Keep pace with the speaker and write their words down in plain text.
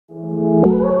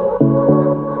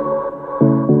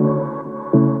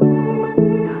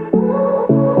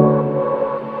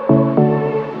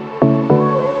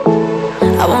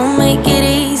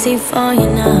for you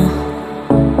now.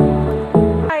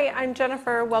 Hi, I'm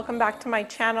Jennifer. Welcome back to my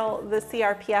channel, the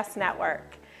CRPS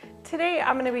Network. Today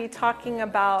I'm going to be talking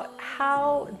about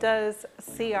how does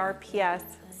CRPS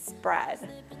spread.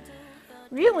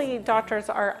 Really, doctors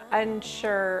are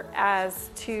unsure as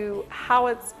to how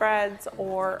it spreads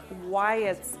or why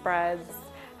it spreads.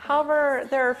 However,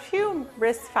 there are a few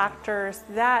risk factors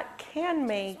that can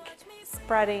make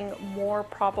spreading more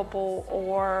probable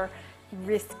or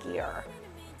riskier.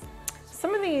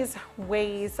 Some of these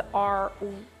ways are,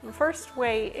 the first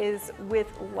way is with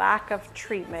lack of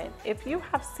treatment. If you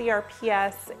have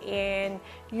CRPS and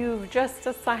you've just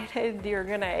decided you're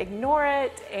going to ignore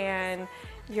it and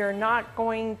you're not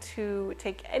going to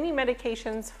take any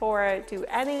medications for it, do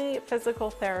any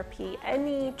physical therapy,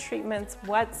 any treatments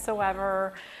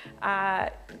whatsoever,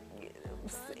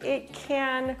 it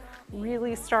can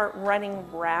really start running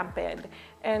rampant.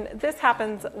 And this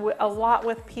happens a lot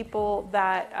with people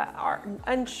that are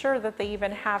unsure that they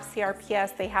even have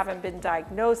CRPS. They haven't been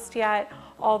diagnosed yet.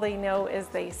 All they know is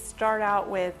they start out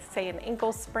with, say, an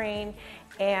ankle sprain,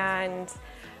 and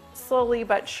slowly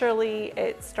but surely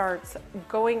it starts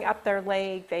going up their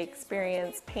leg. They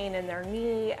experience pain in their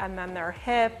knee and then their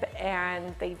hip,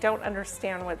 and they don't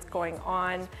understand what's going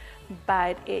on.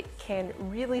 But it can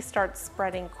really start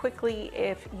spreading quickly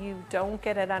if you don't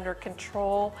get it under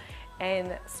control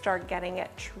and start getting it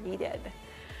treated.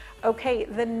 Okay,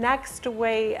 the next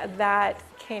way that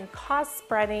can cause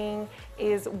spreading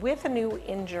is with a new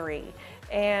injury.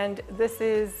 And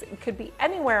this could be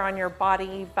anywhere on your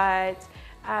body, but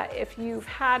if you've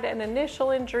had an initial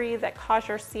injury that caused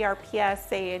your CRPS,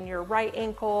 say in your right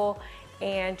ankle,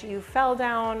 and you fell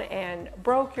down and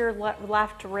broke your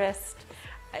left wrist,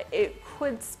 it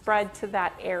could spread to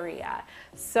that area.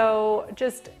 So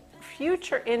just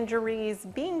future injuries,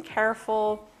 being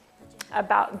careful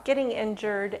about getting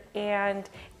injured. And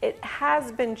it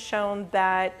has been shown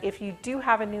that if you do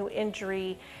have a new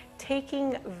injury,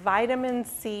 taking vitamin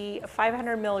C,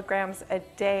 500 milligrams a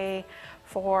day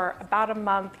for about a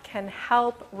month can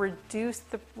help reduce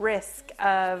the risk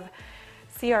of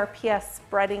CRPS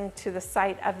spreading to the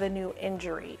site of the new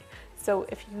injury. So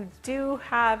if you do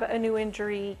have a new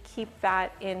injury, keep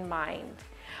that in mind.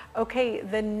 Okay,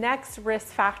 the next risk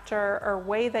factor or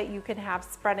way that you can have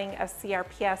spreading of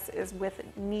CRPS is with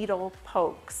needle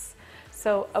pokes.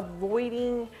 So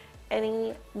avoiding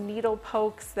any needle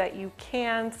pokes that you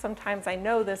can. Sometimes I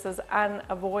know this is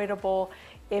unavoidable.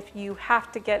 If you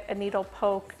have to get a needle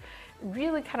poke,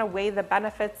 really kind of weigh the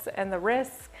benefits and the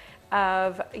risks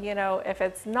of, if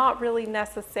it's not really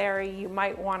necessary, you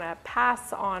might want to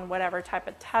pass on whatever type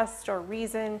of test or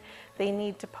reason they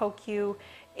need to poke you.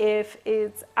 If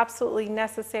it's absolutely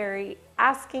necessary,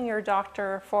 asking your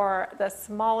doctor for the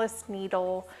smallest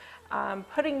needle,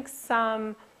 putting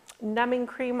some numbing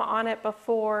cream on it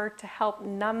before to help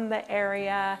numb the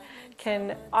area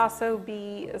can also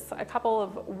be a couple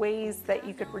of ways that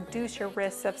you could reduce your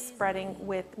risk of spreading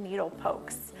with needle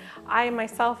pokes. I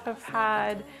myself have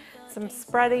had some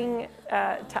spreading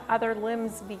to other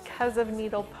limbs because of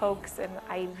needle pokes and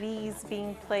IVs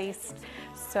being placed.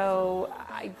 So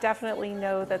I definitely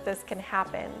know that this can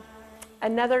happen.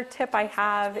 Another tip I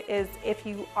have is if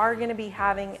you are going to be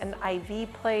having an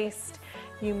IV placed,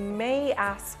 you may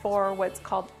ask for what's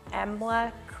called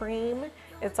EMLA cream.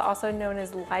 It's also known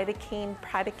as lidocaine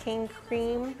prednisolone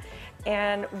cream.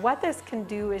 And what this can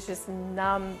do is just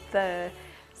numb the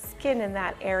skin in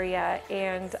that area,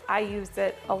 and I use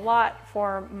it a lot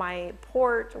for my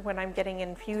port when I'm getting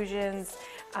infusions.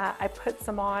 I put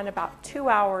some on about 2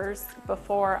 hours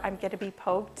before I'm going to be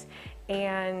poked,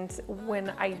 and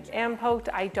when I am poked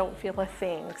I don't feel a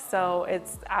thing, so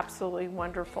it's absolutely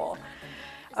wonderful.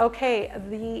 Okay,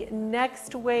 the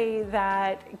next way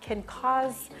that can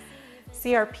cause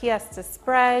CRPS to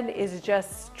spread is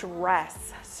just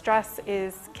stress. Stress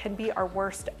can be our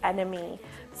worst enemy.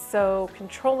 So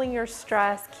controlling your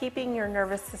stress, keeping your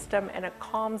nervous system in a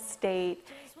calm state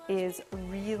is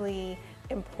really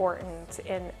important.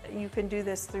 And you can do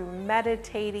this through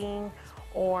meditating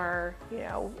or,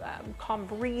 calm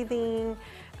breathing,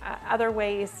 other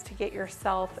ways to get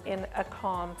yourself in a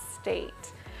calm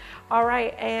state. All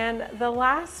right, and the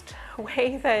last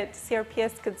way that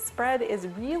CRPS could spread is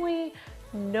really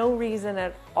no reason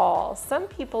at all. Some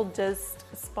people just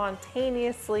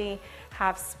spontaneously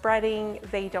have spreading.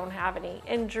 They don't have any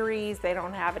injuries, they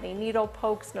don't have any needle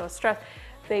pokes, no stress.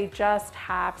 They just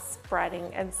have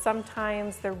spreading, and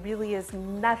sometimes there really is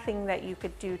nothing that you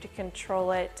could do to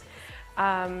control it.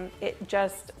 It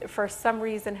just, for some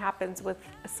reason, happens with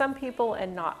some people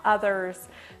and not others.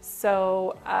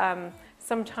 So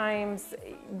sometimes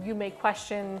you may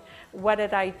question, what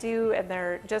did I do? And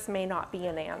there just may not be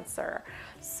an answer.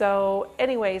 So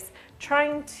anyways,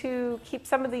 trying to keep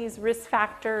some of these risk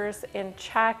factors in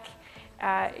check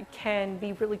can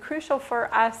be really crucial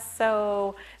for us,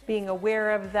 so being aware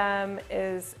of them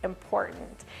is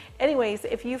important. Anyways,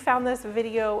 if you found this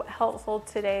video helpful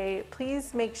today,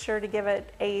 please make sure to give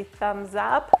it a thumbs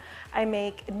up. I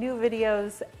make new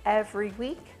videos every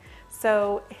week,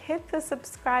 so hit the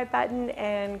subscribe button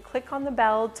and click on the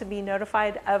bell to be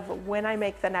notified of when I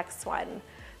make the next one.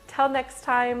 Till next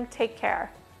time, take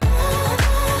care.